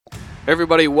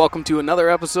Everybody, welcome to another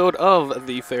episode of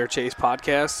the Fair Chase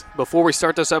Podcast. Before we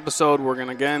start this episode, we're going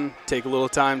to again take a little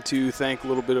time to thank a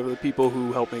little bit of the people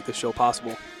who help make this show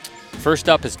possible. First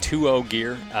up is 2O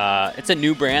Gear. It's a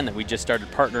new brand that we just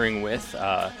started partnering with.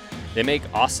 They make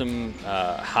awesome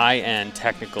high-end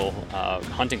technical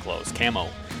hunting clothes, camo.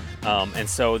 And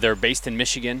so they're based in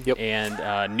Michigan,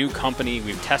 and new company.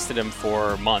 We've tested them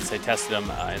for months. I tested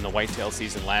them in the whitetail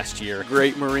season last year.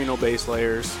 Great merino base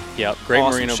layers. Yep, great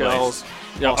awesome merino shells. base.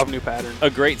 Awesome new pattern. A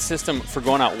great system for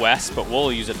going out west, but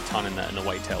we'll use it a ton in the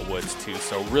whitetail woods too.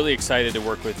 So really excited to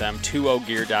work with them.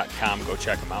 2ogear.com. Go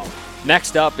check them out.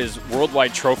 Next up is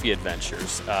Worldwide Trophy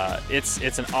Adventures.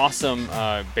 It's an awesome,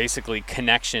 basically,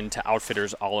 connection to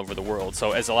outfitters all over the world.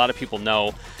 So as a lot of people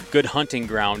know, good hunting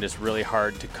ground is really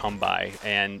hard to come by,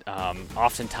 and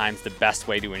oftentimes the best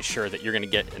way to ensure that you're going to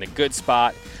get in a good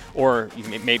spot, or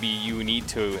maybe you need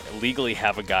to legally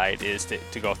have a guide, is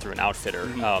to go through an outfitter.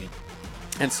 Mm-hmm.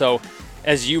 And so,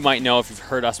 as you might know if you've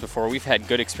heard us before, we've had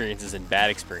good experiences and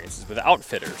bad experiences with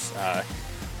outfitters.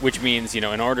 Which means,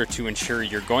 in order to ensure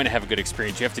you're going to have a good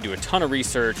experience, you have to do a ton of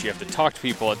research, you have to talk to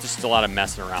people, it's just a lot of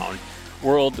messing around.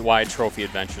 Worldwide Trophy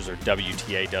Adventures, or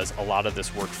WTA, does a lot of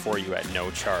this work for you at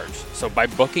no charge. So by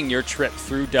booking your trip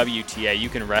through WTA, you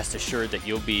can rest assured that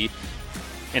you'll be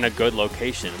in a good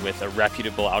location with a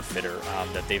reputable outfitter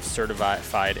that they've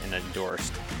certified and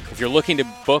endorsed. If you're looking to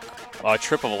book a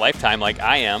trip of a lifetime like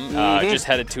I am, just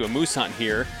headed to a moose hunt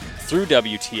here, through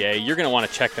WTA, you're going to want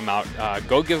to check them out.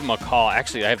 Go give them a call.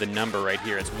 Actually, I have the number right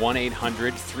here. It's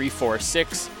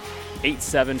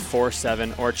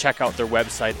 1-800-346-8747, or check out their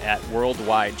website at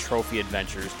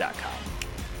worldwidetrophyadventures.com.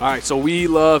 All right, so we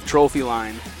love Trophy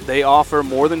Line. They offer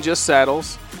more than just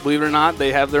saddles. Believe it or not,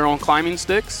 they have their own climbing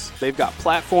sticks. They've got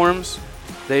platforms.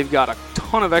 They've got a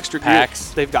ton of extra packs.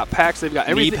 Gear. They've got packs. They've got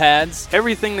everything. Knee pads.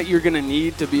 Everything that you're going to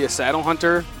need to be a saddle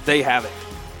hunter, they have it.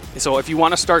 So if you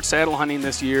want to start saddle hunting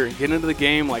this year and get into the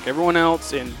game like everyone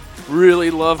else and really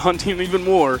love hunting even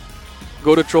more,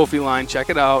 go to Trophy Line, check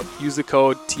it out, use the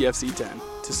code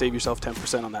TFC10 to save yourself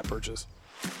 10% on that purchase.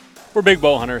 We're big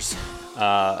bow hunters.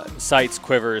 Sights,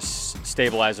 quivers,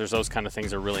 stabilizers, those kind of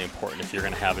things are really important if you're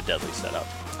going to have a deadly setup.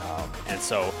 And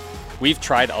so we've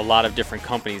tried a lot of different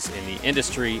companies in the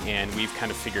industry, and we've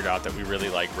kind of figured out that we really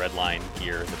like Redline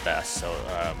gear the best. So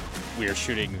we are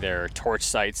shooting their torch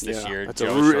sights this year. It's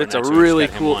a really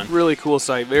cool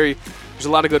sight. There's a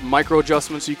lot of good micro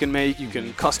adjustments you can make. You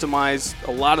can customize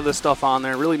a lot of the stuff on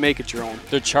there, really make it your own.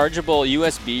 The chargeable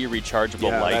USB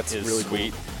rechargeable light is really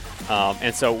sweet. Cool.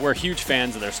 And so we're huge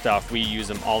fans of their stuff. We use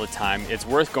them all the time. It's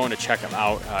worth going to check them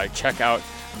out. Check out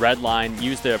Redline.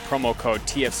 Use the promo code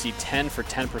TFC10 for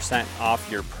 10% off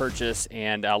your purchase,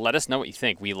 and let us know what you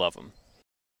think. We love them.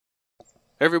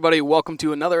 Everybody, welcome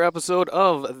to another episode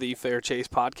of the Fair Chase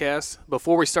Podcast.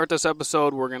 Before we start this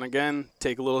episode, we're going to again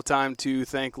take a little time to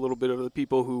thank a little bit of the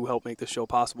people who help make this show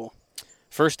possible.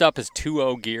 First up is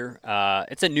 2O Gear.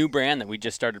 It's a new brand that we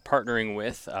just started partnering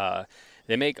with.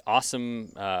 They make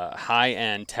awesome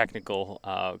high-end technical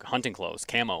hunting clothes,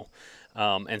 camo.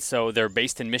 And so they're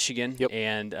based in Michigan,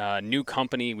 and new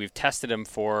company. We've tested them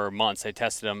for months. I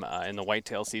tested them in the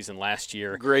whitetail season last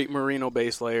year. Great merino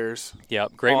base layers.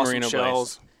 Yep, great awesome merino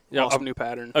shells. base. Awesome new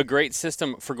pattern. A great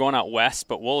system for going out west,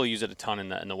 but we'll use it a ton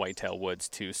in the whitetail woods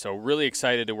too. So really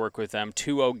excited to work with them.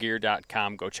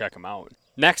 2ogear.com. Go check them out.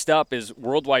 Next up is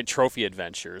Worldwide Trophy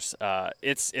Adventures.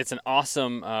 It's an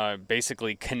awesome,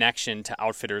 basically, connection to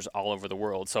outfitters all over the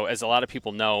world. So as a lot of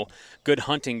people know, good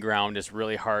hunting ground is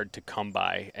really hard to come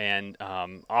by, and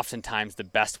oftentimes the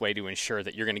best way to ensure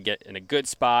that you're going to get in a good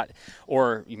spot,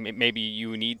 or maybe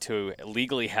you need to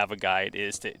legally have a guide,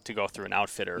 is to go through an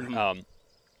outfitter. Mm-hmm.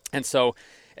 And so,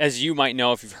 as you might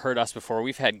know if you've heard us before,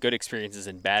 we've had good experiences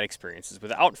and bad experiences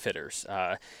with outfitters.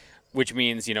 Which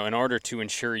means, in order to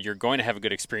ensure you're going to have a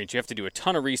good experience, you have to do a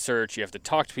ton of research, you have to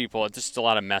talk to people, it's just a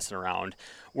lot of messing around.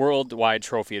 Worldwide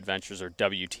Trophy Adventures, or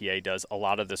WTA, does a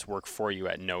lot of this work for you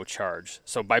at no charge.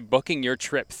 So by booking your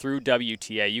trip through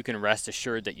WTA, you can rest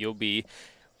assured that you'll be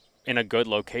in a good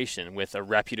location with a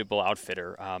reputable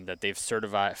outfitter that they've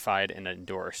certified and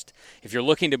endorsed. If you're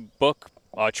looking to book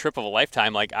a trip of a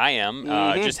lifetime like I am,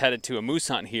 just headed to a moose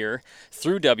hunt here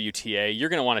through WTA, you're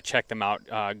going to want to check them out.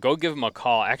 Go give them a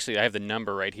call. Actually, I have the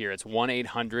number right here. It's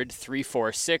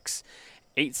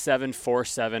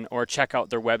 1-800-346-8747, or check out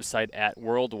their website at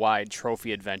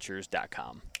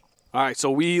worldwidetrophyadventures.com. All right,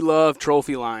 so we love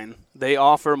Trophy Line. They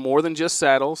offer more than just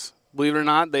saddles. Believe it or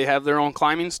not, they have their own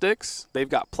climbing sticks. They've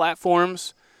got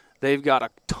platforms. They've got a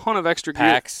ton of extra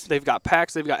packs. Gear. They've got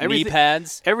packs. They've got everything. Knee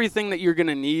pads. Everything that you're going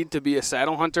to need to be a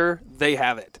saddle hunter, they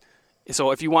have it.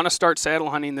 So if you want to start saddle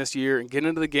hunting this year and get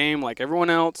into the game like everyone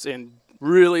else and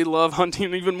really love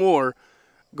hunting even more,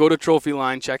 go to Trophy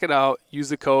Line, check it out, use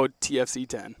the code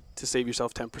TFC10 to save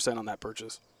yourself 10% on that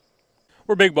purchase.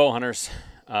 We're big bow hunters.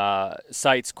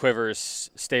 Sights, quivers,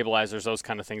 stabilizers, those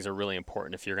kind of things are really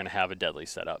important if you're going to have a deadly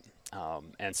setup.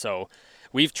 And so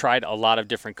we've tried a lot of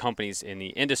different companies in the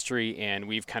industry, and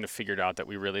we've kind of figured out that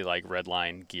we really like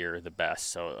Redline gear the best.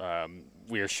 So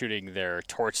we are shooting their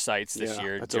torch sights this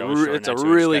year. It's a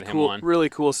really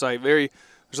cool sight.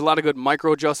 There's a lot of good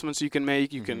micro adjustments you can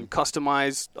make. You can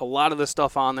customize a lot of the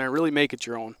stuff on there, really make it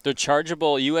your own. The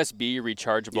chargeable USB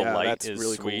rechargeable light is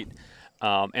really sweet.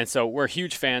 Cool. And so we're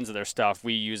huge fans of their stuff.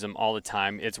 We use them all the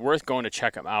time. It's worth going to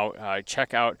check them out.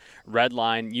 Check out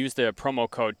Redline. Use the promo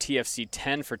code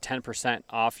TFC10 for 10%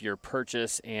 off your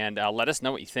purchase, and let us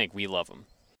know what you think. We love them.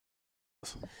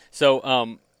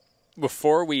 So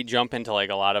before we jump into like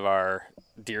a lot of our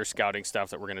deer scouting stuff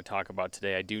that we're going to talk about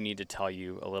today, I do need to tell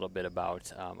you a little bit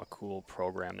about a cool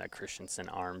program that Christensen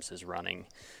Arms is running.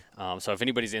 So if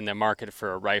anybody's in the market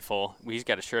for a rifle, he's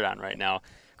got a shirt on right now.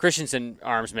 Christensen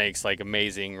Arms makes like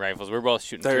amazing rifles. We're both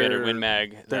shooting 300 Win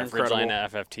Mag, Ridgeline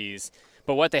FFTs.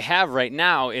 But what they have right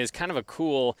now is kind of a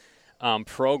cool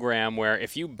program where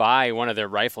if you buy one of their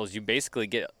rifles, you basically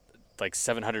get like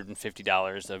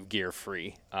 $750 of gear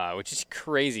free, which is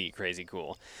crazy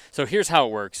cool. So here's how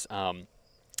it works.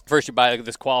 First, you buy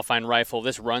this qualifying rifle.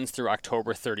 This runs through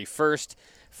October 31st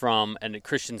from a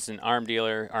Christensen arms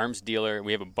dealer.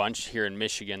 We have a bunch here in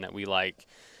Michigan that we like.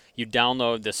 You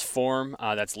download this form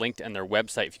that's linked on their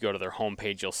website. If you go to their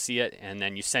homepage, you'll see it. And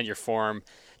then you send your form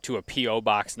to a P.O.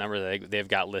 box number that they've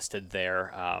got listed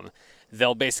there.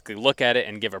 They'll basically look at it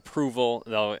and give approval.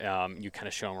 You kind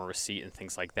of show them a receipt and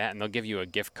things like that. And they'll give you a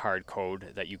gift card code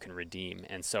that you can redeem.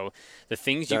 And so the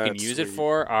things you can use it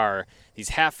for are these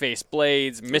half-face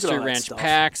blades, Mystery Ranch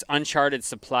packs, Uncharted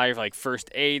supply of like first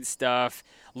aid stuff,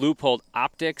 Leupold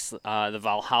optics, the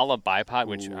Valhalla bipod,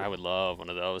 which I would love one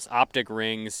of those, optic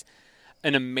rings,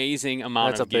 an amazing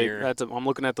amount of gear. I'm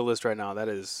looking at the list right now.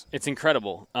 It's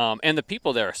incredible. And the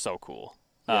people there are so cool.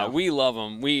 We love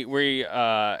them. We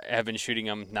have been shooting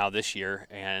them now this year,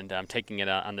 and I'm taking it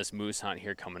on this moose hunt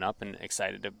here coming up, and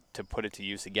excited to put it to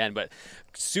use again. But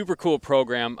super cool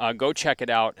program. Go check it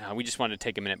out. We just wanted to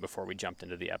take a minute before we jumped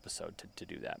into the episode to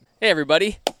do that. Hey,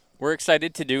 everybody. We're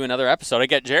excited to do another episode. I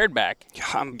got Jared back.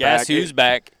 Guess who's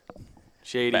back?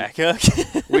 Shady. Back.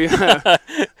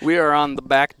 We are on the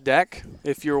back deck.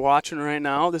 If you're watching right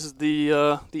now, this is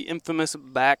the infamous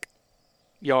back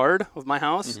yard of my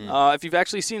house. If you've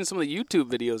actually seen some of the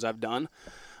YouTube videos I've done,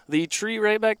 the tree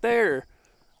right back there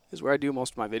is where I do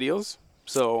most of my videos.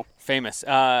 So famous.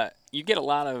 You get a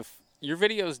lot of your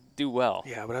videos do well.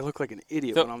 Yeah, but I look like an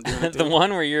idiot when I'm doing it. The one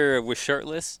where you're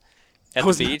shirtless at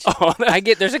the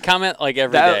beach. There's a comment like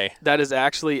every day. That is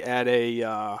actually at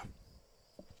a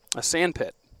sand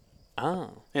pit. Oh.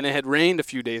 And it had rained a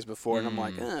few days before, and I'm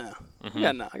like,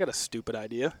 I got a stupid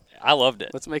idea. I loved it.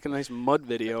 Let's make a nice mud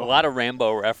video. A lot of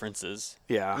Rambo references.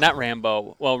 Yeah. Not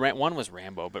Rambo. Well, one was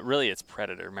Rambo, but really it's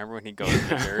Predator. Remember when he goes in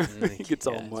the dirt? And he gets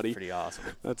all muddy. It's pretty awesome.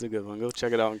 That's a good one. Go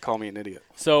check it out and call me an idiot.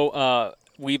 So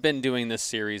we've been doing this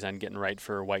series on getting right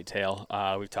for whitetail.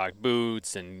 We've talked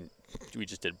boots, and we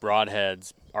just did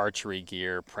broadheads, archery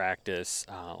gear, practice,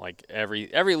 like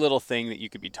every little thing that you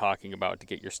could be talking about to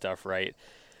get your stuff right.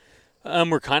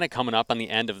 We're kind of coming up on the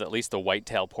end of at least the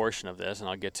whitetail portion of this, and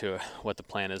I'll get to what the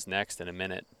plan is next in a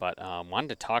minute. But wanted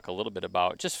to talk a little bit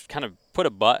about just kind of put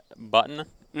a button,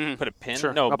 put a pin.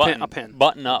 Sure. No, a button. Pin.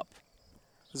 Button up.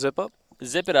 Zip up?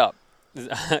 Zip it up.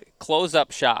 Close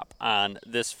up shop on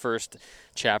this first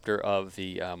chapter of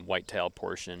the whitetail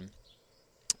portion.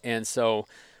 And so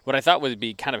what I thought would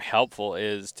be kind of helpful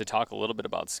is to talk a little bit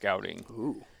about scouting.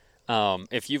 Ooh.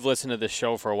 If you've listened to this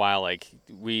show for a while, like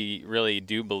we really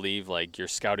do believe like your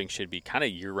scouting should be kind of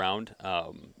year-round,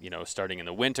 starting in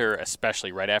the winter,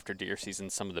 especially right after deer season,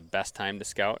 some of the best time to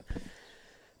scout.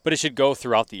 But it should go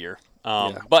throughout the year.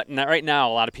 But right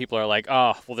now, a lot of people are like,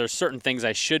 oh, well, there's certain things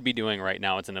I should be doing right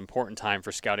now. It's an important time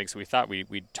for scouting, so we thought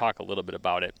we'd talk a little bit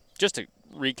about it. Just to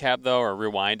recap, though, or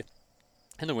rewind,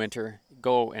 in the winter,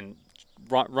 go and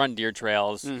run deer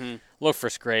trails, look for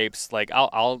scrapes. Like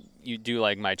you do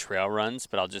like my trail runs,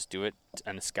 but I'll just do it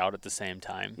and scout at the same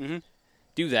time.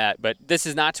 Do that, but this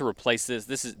is not to replace this.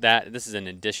 This is an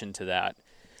addition to that.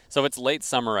 So it's late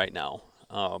summer right now.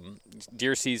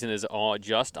 Deer season is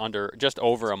just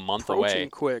over a month away. Approaching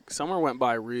quick. Summer went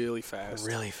by really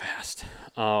fast.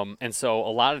 And so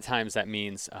a lot of times that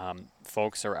means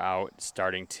folks are out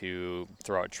starting to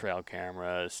throw out trail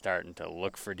cameras, starting to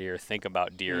look for deer, think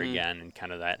about deer again, and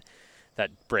kind of that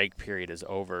break period is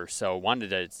over. So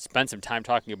wanted to spend some time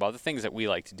talking about the things that we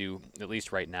like to do, at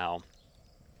least right now.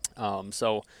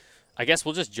 So I guess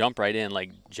we'll just jump right in.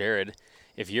 Like, Jared,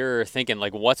 if you're thinking,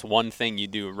 like, what's one thing you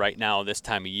do right now this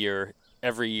time of year,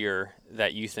 every year,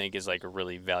 that you think is, like, a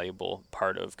really valuable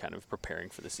part of kind of preparing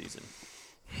for the season?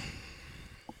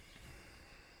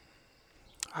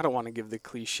 I don't want to give the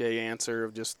cliche answer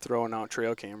of just throwing out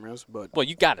trail cameras, but Well,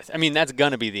 you got it. I mean, that's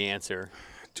going to be the answer.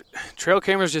 trail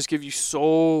cameras just give you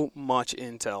so much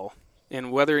intel.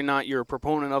 And whether or not you're a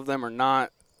proponent of them or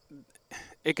not,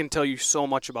 it can tell you so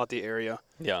much about the area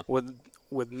Yeah.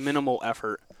 with minimal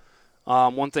effort.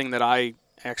 One thing that I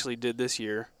actually did this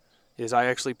year is I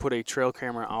actually put a trail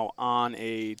camera out on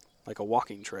a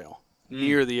walking trail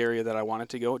near the area that I wanted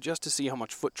to go, just to see how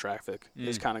much foot traffic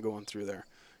is kind of going through there.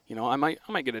 You know, I might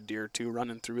get a deer or two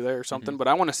running through there or something, but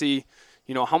I want to see,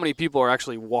 you know, how many people are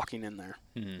actually walking in there.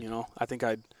 You know, I think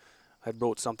I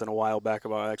wrote something a while back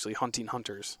about actually hunting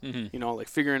hunters. You know, like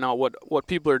figuring out what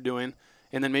people are doing,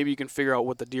 and then maybe you can figure out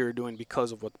what the deer are doing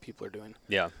because of what the people are doing.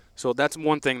 Yeah. So that's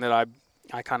one thing that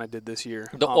I kind of did this year.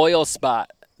 The oil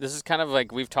spot. This is kind of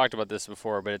like, we've talked about this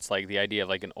before, but it's like the idea of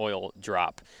like an oil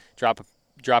drop.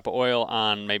 Drop oil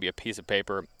on maybe a piece of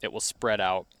paper. It will spread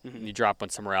out. You drop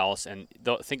one somewhere else, and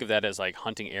think of that as like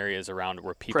hunting areas around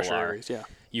where people Pressure are. areas, yeah.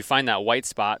 You find that white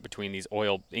spot between these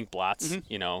oil ink blots,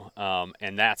 you know,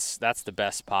 and that's the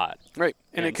best spot. Right,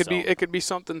 and it could be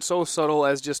something so subtle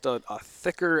as just a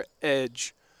thicker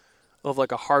edge of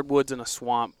like a hardwoods in a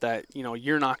swamp that, you know,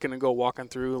 you're not going to go walking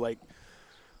through. Like,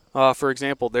 for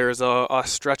example, there's a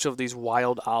stretch of these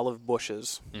wild olive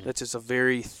bushes. That's just a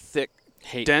very thick,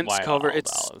 dense cover.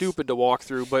 It's stupid to walk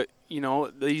through, but, you know,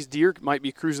 these deer might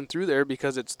be cruising through there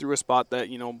because it's through a spot that,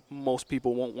 you know, most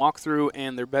people won't walk through,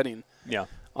 and they're bedding. Yeah.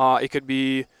 It could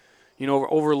be, you know,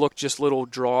 overlook just little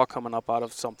draw coming up out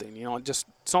of something, you know, just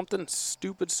something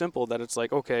stupid simple that it's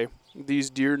like, okay, these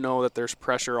deer know that there's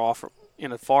pressure off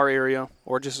in a far area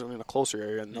or just in a closer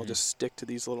area, and they'll just stick to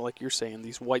these little, like you're saying,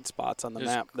 these white spots on the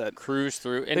map that cruise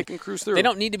through. And they can cruise through. They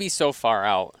don't need to be so far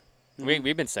out.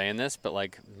 We've been saying this, but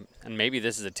like, and maybe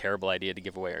this is a terrible idea to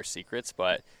give away our secrets,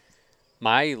 but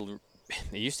it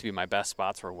used to be my best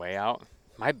spots were way out.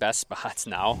 My best spots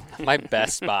now, my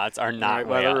best spots are not right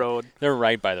by the road. They're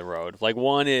right by the road. Like,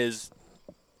 one is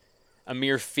a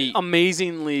mere feet.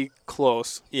 Amazingly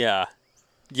close. Yeah,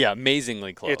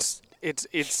 amazingly close.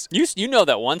 It's you know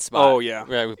that one spot. Oh, yeah.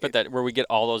 Where we put that, where we get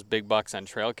all those big bucks on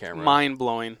trail camera. mind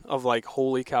blowing of like,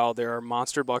 holy cow, there are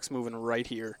monster bucks moving right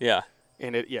here. Yeah.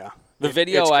 And the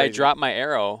video I dropped my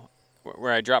arrow,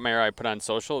 where I dropped my arrow I put on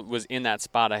social, was in that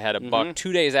spot. I had a buck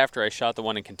 2 days after I shot the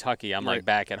one in Kentucky. I'm like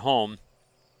back at home,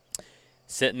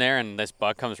 sitting there, and this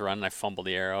buck comes running. I fumble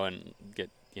the arrow and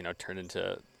get, you know, turned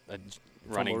into a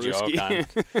running joke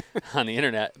on the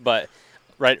internet. But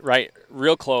right,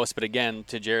 real close. But again,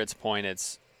 to Jared's point,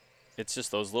 it's just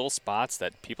those little spots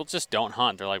that people just don't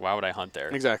hunt. They're like, why would I hunt there?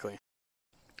 Exactly.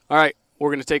 All right. We're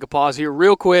going to take a pause here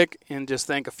real quick and just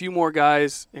thank a few more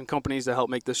guys and companies that help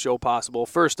make this show possible.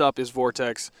 First up is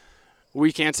Vortex.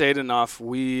 We can't say it enough.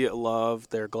 We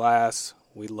love their glass.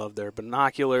 We love their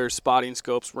binoculars, spotting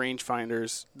scopes,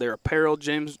 rangefinders, their apparel.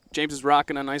 James is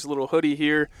rocking a nice little hoodie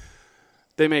here.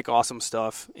 They make awesome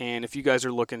stuff. And if you guys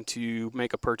are looking to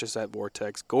make a purchase at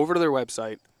Vortex, go over to their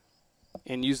website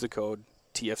and use the code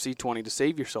TFC20 to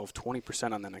save yourself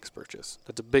 20% on the next purchase.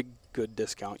 That's a big, good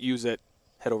discount. Use it.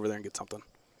 Head over there and get something.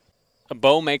 A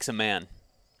bow makes a man.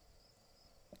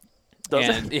 Does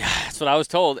it? Yeah, that's what I was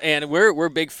told. And we're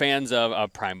big fans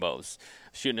of Prime Bows.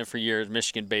 Shooting it for years,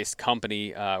 Michigan-based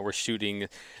company. We're shooting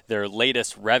their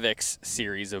latest Revix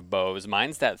series of bows.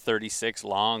 Mine's that 36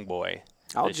 long boy.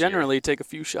 I'll generally take a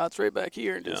few shots right back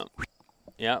here and just.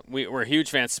 Yeah, we're huge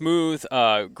fans. Smooth,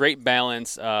 great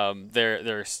balance.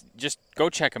 They're just go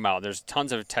check them out. There's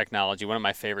tons of technology. One of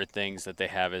my favorite things that they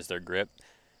have is their grip.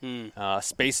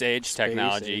 Space age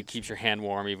technology keeps your hand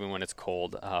warm even when it's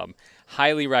cold.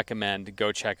 Highly recommend.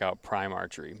 Go check out Prime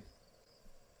Archery.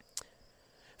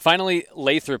 Finally,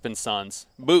 Lathrop & Sons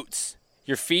boots.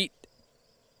 Your feet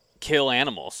kill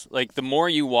animals. Like, the more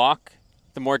you walk,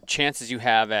 the more chances you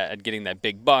have at getting that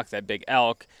big buck, that big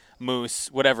elk, moose,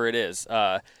 whatever it is.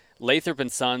 Lathrop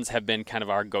 & Sons have been kind of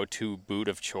our go-to boot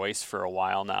of choice for a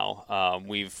while now.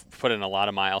 We've put in a lot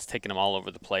of miles, taken them all over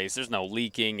the place. There's no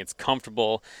leaking. It's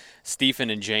comfortable.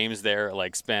 Stephen and James there,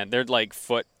 they're like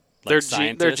foot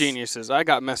scientists. They're geniuses. I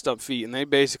got messed up feet, and they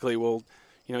basically will,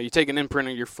 you take an imprint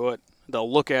of your foot. They'll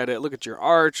look at it, look at your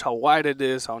arch, how wide it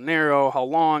is, how narrow, how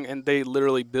long, and they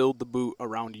literally build the boot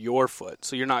around your foot.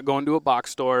 So you're not going to a box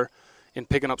store and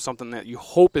picking up something that you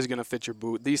hope is going to fit your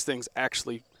boot. These things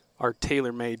actually are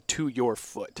tailor-made to your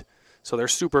foot. So they're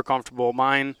super comfortable.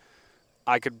 Mine,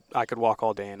 I could walk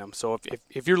all day in them. So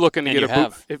if you're looking to get a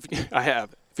boot, I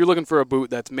have. if you're looking for a boot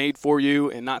that's made for you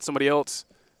and not somebody else,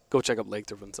 go check out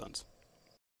Lathrop and Sons.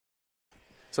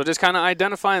 So just kind of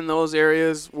identifying those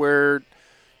areas where,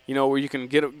 where you can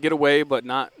get away, but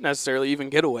not necessarily even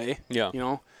get away.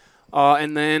 Yeah.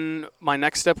 And then my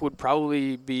next step would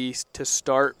probably be to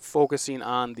start focusing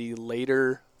on the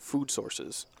later food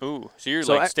sources. Ooh, so you're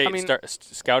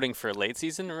scouting for late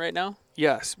season right now?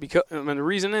 Yes, because the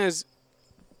reason is,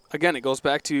 again, it goes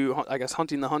back to, I guess,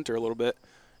 hunting the hunter a little bit.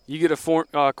 You get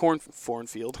a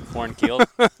cornfield.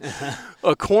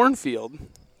 A cornfield,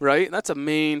 right? That's a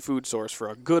main food source for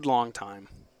a good long time.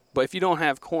 But if you don't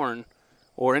have corn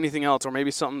or anything else, or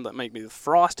maybe something that maybe the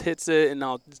frost hits it and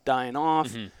now it's dying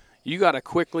off, you got to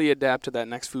quickly adapt to that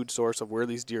next food source of where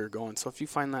these deer are going. So if you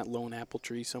find that lone apple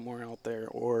tree somewhere out there,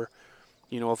 or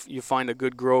if you find a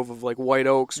good grove of like white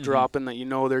oaks dropping that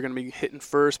they're going to be hitting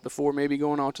first before maybe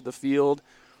going out to the field,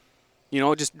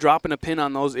 just dropping a pin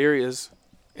on those areas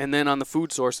and then on the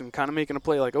food source and kind of making a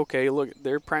play like, okay, look,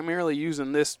 they're primarily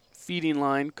using this feeding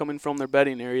line coming from their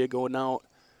bedding area going out.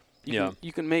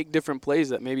 You can make different plays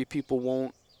that maybe people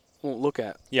won't look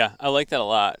at. Yeah, I like that a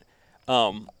lot.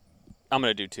 I'm going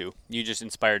to do two. You just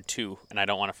inspired two, and I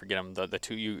don't want to forget them, the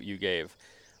two you gave.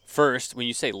 First, when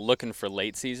you say looking for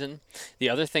late season, the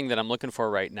other thing that I'm looking for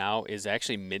right now is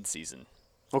actually mid-season.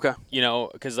 Okay.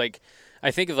 Because, I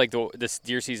think of, this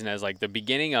deer season as, the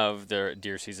beginning of the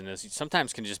deer season is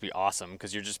sometimes can just be awesome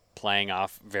because you're just playing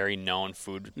off very known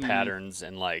food patterns,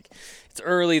 and, it's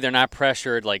early, they're not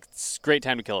pressured, it's a great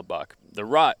time to kill a buck. The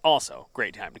rut, also,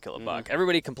 great time to kill a buck.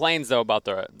 Everybody complains, though, about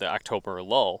the October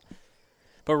lull.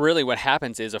 But really what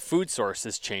happens is a food source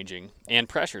is changing and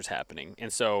pressure's happening.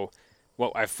 And so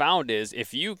what I've found is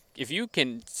if you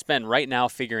can spend right now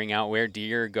figuring out where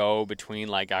deer go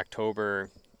between October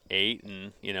 8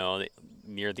 and,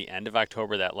 near the end of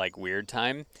October, that weird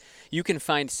time, you can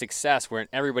find success where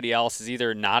everybody else is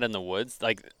either not in the woods.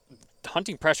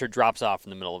 Hunting pressure drops off in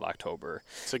the middle of October.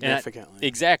 Significantly.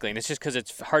 Exactly. And it's just because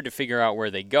it's hard to figure out where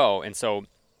they go. And so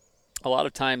a lot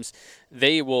of times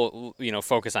they will,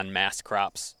 focus on mass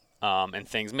crops and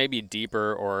things, maybe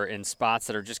deeper or in spots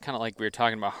that are just kind of like we were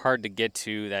talking about, hard to get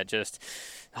to, that just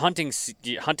hunting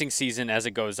season as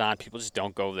it goes on, people just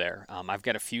don't go there. I've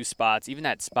got a few spots, even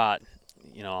that spot,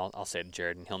 I'll say to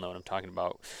Jared and he'll know what I'm talking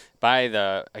about,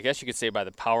 I guess you could say by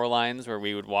the power lines where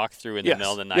we would walk through in the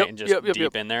middle of the night and just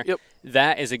deep in there. Yep.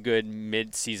 That is a good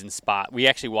mid-season spot. We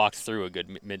actually walked through a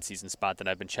good mid-season spot that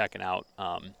I've been checking out.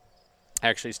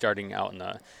 Actually starting out in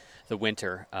the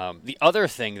winter. The other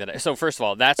thing so first of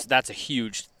all, that's a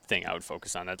huge thing I would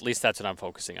focus on. At least that's what I'm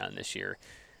focusing on this year.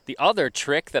 The other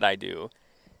trick that I do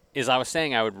is I was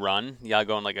saying I would run. Yeah, I'll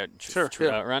go on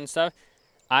a run stuff.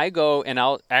 I go and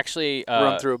I'll actually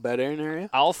run through a bedding area.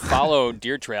 I'll follow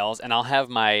deer trails and I'll have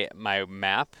my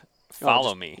map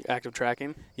follow me. Active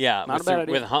tracking. Yeah, not a bad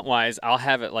idea. With HuntWise, I'll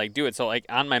have it do it. So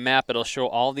on my map, it'll show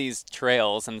all these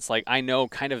trails, and it's I know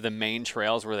kind of the main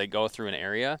trails where they go through an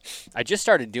area. I just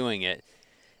started doing it,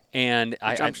 and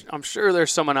I'm sure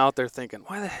there's someone out there thinking,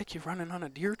 "Why the heck are you running on a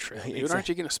deer trail? Dude? Aren't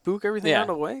you going to spook everything out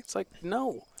of the way?" It's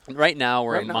no. Right now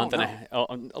we're a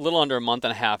little under a month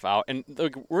and a half out, and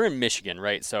we're in Michigan,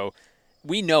 right? So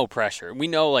we know pressure. We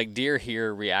know deer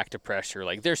here react to pressure.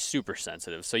 They're super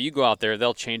sensitive. So you go out there,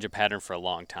 they'll change a pattern for a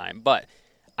long time. But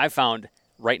I found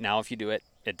right now, if you do it,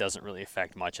 it doesn't really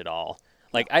affect much at all.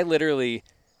 I literally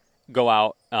go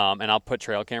out and I'll put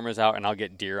trail cameras out and I'll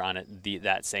get deer on it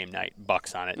that same night,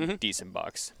 bucks on it, decent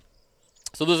bucks.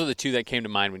 So those are the two that came to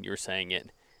mind when you were saying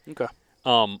it. Okay.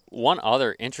 One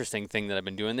other interesting thing that I've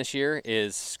been doing this year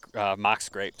is mock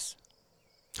scrapes.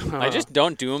 I just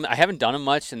don't do them. I haven't done them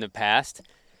much in the past,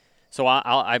 so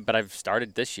but I've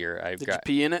started this year. Did you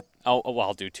pee in it?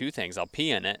 I'll do two things. I'll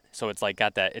pee in it, so it's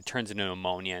got that. It turns into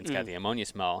ammonia, and it's got the ammonia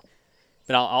smell.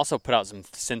 But I'll also put out some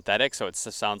synthetic, so it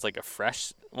sounds like a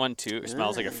fresh one too. It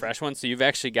smells like a fresh one. So you've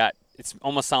actually got. It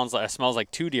almost smells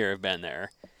like 2 deer have been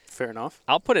there. Fair enough.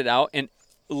 I'll put it out, and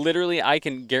literally, I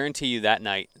can guarantee you that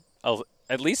night,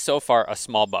 at least so far, a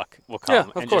small buck will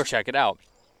come and just check it out.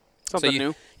 Something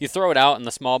new. You throw it out, and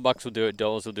the small bucks will do it,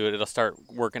 does will do it. It'll start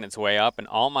working its way up, and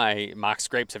all my mock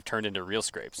scrapes have turned into real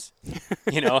scrapes.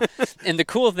 And the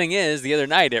cool thing is, the other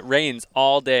night, it rains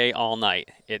all day, all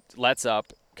night. It lets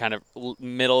up kind of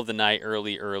middle of the night,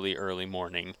 early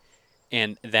morning.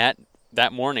 And that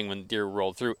morning when deer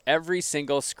rolled through, every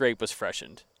single scrape was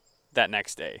freshened that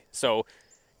next day. So,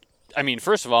 I mean,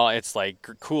 first of all, it's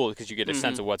cool because you get a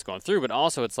sense of what's going through, but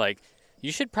also it's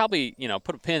you should probably,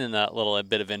 put a pin in that little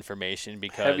bit of information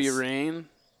because heavy rain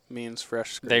means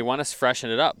fresh scrape. They want to freshen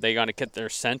it up. They want to get their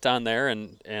scent on there,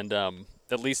 and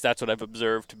at least that's what I've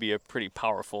observed to be a pretty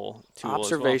powerful tool.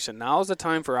 Observation. Now is the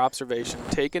time for observation.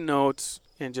 Taking notes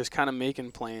and just kind of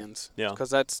making plans. Yeah.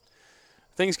 Because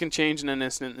things can change in an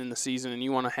instant in the season, and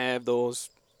you want to have those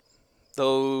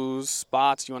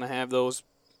spots. You want to have those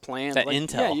plans. That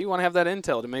intel. Yeah, you want to have that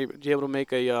intel to be able to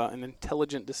make an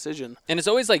intelligent decision. And it's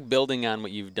always like building on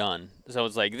what you've done. So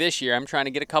it's like this year I'm trying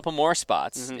to get a couple more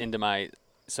spots into my.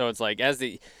 So it's like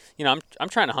I'm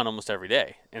trying to hunt almost every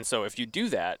day, and so if you do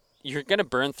that, you're gonna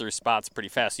burn through spots pretty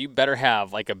fast. So you better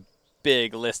have like a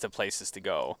big list of places to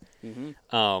go.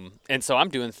 And so I'm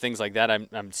doing things like that. I'm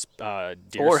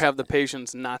or have the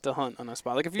patience not to hunt on a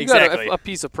spot. Like if you Exactly. got a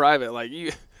piece of private, like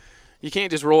you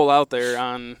can't just roll out there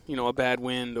on a bad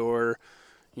wind or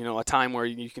a time where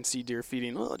you can see deer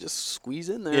feeding. Well, just squeeze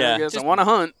in there. Yeah, I guess just- I want to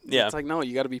hunt. yeah. It's like no,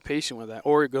 you got to be patient with that,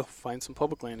 or go find some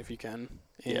public land if you can,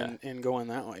 and go in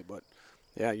that way. But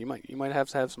yeah, you might have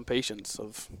to have some patience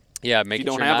if Yeah, you making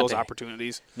don't sure have not those to,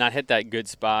 opportunities. not hit that good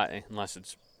spot unless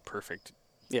it's perfect.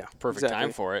 Yeah, Perfect exactly.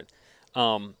 time for it.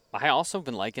 I also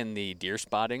been liking the deer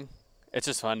spotting. It's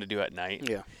just fun to do at night.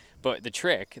 Yeah. But the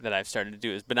trick that I've started to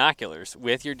do is binoculars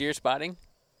with your deer spotting.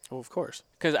 Oh, of course.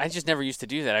 Because I just never used to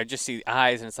do that. I just see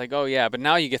eyes, and it's like, oh, yeah. But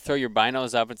now you can throw your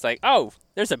binos up. It's like, oh,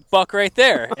 there's a buck right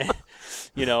there.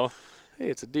 Hey,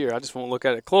 it's a deer. I just won't look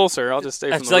at it closer. I'll just stay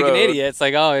from It's the like road. an idiot. It's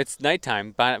like, oh, it's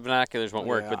nighttime. Binoculars won't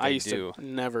work, Yeah, but I they used do. to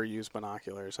never use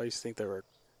binoculars. I used to think they were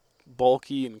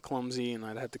bulky and clumsy, and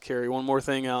I'd have to carry one more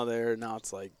thing out there. Now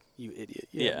it's like, you idiot.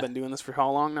 Yeah. I've been doing this for how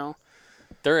long now?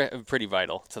 They're pretty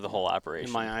vital to the whole operation.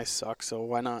 And my eyes suck, so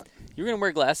why not? You going to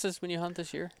wear glasses when you hunt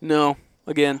this year? No.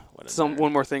 Again, What a nerd.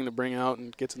 one more thing to bring out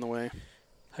and gets in the way.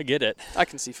 I get it. I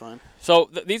can see fine. So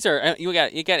these are you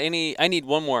got any? I need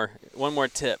one more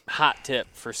hot tip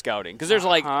for scouting, because there's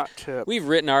like hot tip. we've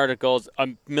written articles, a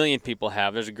million people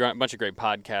have. There's a bunch of great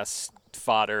podcast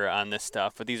fodder on this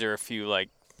stuff, but these are a few like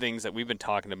things that we've been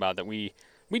talking about that we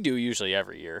do usually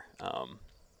every year.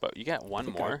 But you got one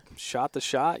more. I shot the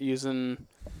shot using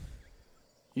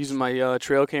my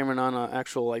trail camera on an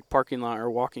actual like parking lot or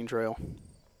walking trail.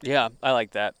 Yeah, I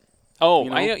like that. Oh,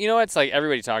 You know? It's like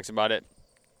everybody talks about it.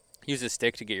 Use a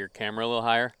stick to get your camera a little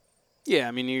higher. Yeah,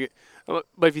 I mean, but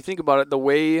if you think about it, the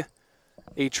way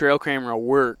a trail camera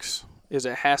works is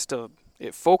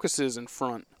it focuses in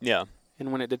front, Yeah.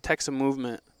 and when it detects a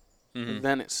movement, Mhm.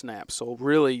 then it snaps. So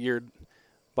really,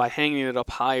 by hanging it up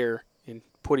higher and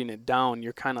putting it down,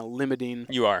 you're kind of limiting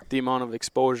You are. the amount of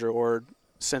exposure or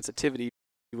sensitivity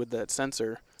with that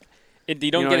sensor. You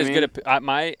don't know get what as I good at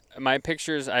my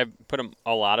pictures. I've put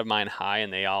a lot of mine high,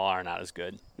 and they all are not as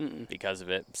good because of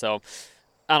it. So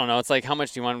I don't know. It's like, how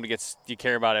much do you want them to get? Do you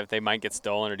care about if they might get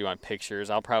stolen, or do you want pictures?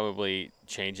 I'll probably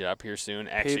change it up here soon.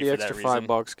 Actually, Pay the for extra that reason.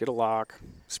 $5, get a lock,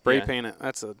 spray Yeah. paint it.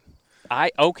 That's I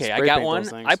Spray got paint one.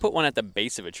 those things. I put one at the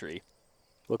base of a tree.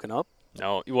 looking up.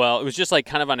 No, well, it was just like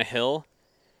kind of on a hill,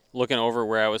 looking over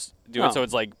where I was doing. Oh. So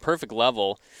it's like perfect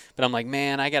level. But I'm like,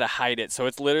 man, I gotta hide it. So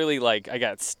it's literally like I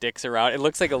got sticks around. It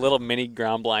looks like a little mini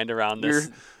ground blind around this.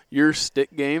 Your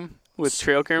stick game with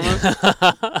trail cameras.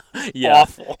 Yeah.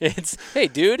 Awful. It's hey,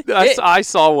 dude. I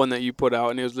saw one that you put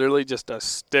out, and it was literally just a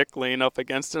stick laying up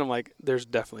against it. I'm like, there's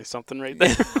definitely something right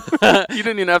there. You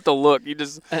didn't even have to look. You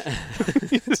just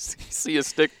see a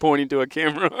stick pointing to a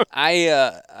camera.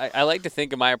 I like to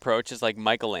think of my approach as like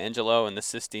Michelangelo in the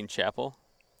Sistine Chapel.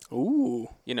 Ooh.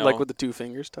 You know, Like with the two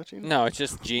fingers touching? no, it's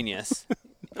just genius.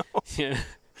 Yeah.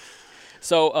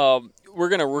 So we're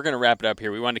gonna wrap it up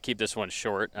here. We wanted to keep this one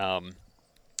short,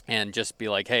 and just be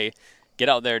like, hey, get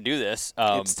out there, do this.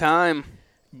 It's time.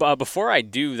 But before I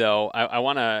do, though, I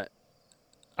wanna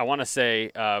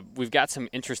say we've got some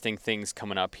interesting things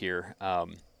coming up here.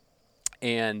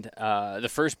 And the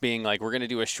first being, like, we're going to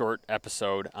do a short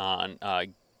episode on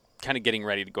kind of getting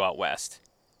ready to go out west.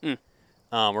 We're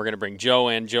going to bring Joe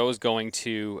in. Joe's going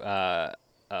to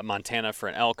Montana for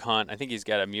an elk hunt. I think he's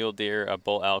got a mule deer, a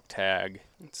bull elk tag.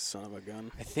 Son of a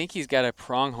gun. I think he's got a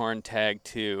pronghorn tag,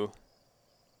 too.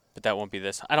 But that won't be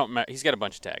this. I don't remember. He's got a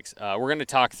bunch of tags. We're going to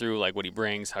talk through, like, what he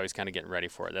brings, how he's kind of getting ready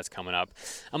for it. That's coming up.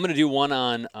 I'm going to do one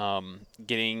on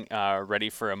getting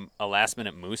ready for a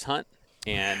last-minute moose hunt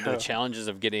and the challenges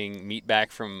of getting meat back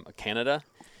from Canada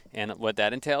and what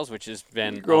that entails, which has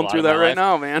been You're going through that right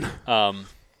now, man.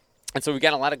 And so we've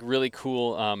got a lot of really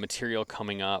cool material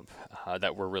coming up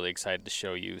that we're really excited to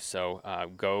show you. So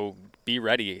go be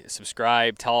ready,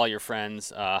 subscribe, tell all your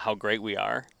friends how great we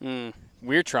are.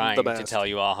 We're trying to tell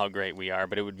you all how great we are,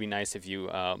 but it would be nice if you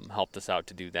helped us out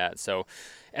to do that. So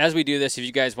as we do this, if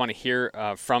you guys want to hear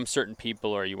from certain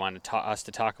people or you want us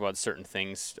to talk about certain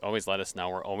things, always let us know.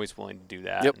 We're always willing to do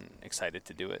that and excited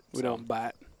to do it. We don't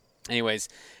bite. Anyways,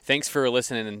 thanks for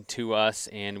listening to us,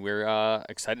 and we're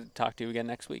excited to talk to you again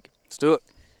next week. Let's do it.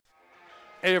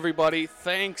 Hey, everybody.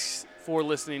 Thanks for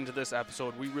listening to this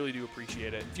episode. We really do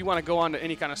appreciate it. If you want to go on to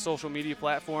any kind of social media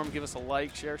platform, give us a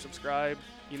like, share, subscribe.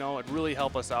 It'd really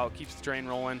help us out, keeps the train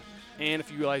rolling. And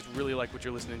if you guys really like what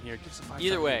you're listening here, give us a 5-star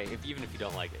Either way, review. even if you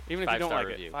don't like it. Even if you don't like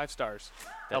review. it, 5 stars.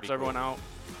 That'd Helps be everyone cool. out.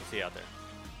 We'll see you out there.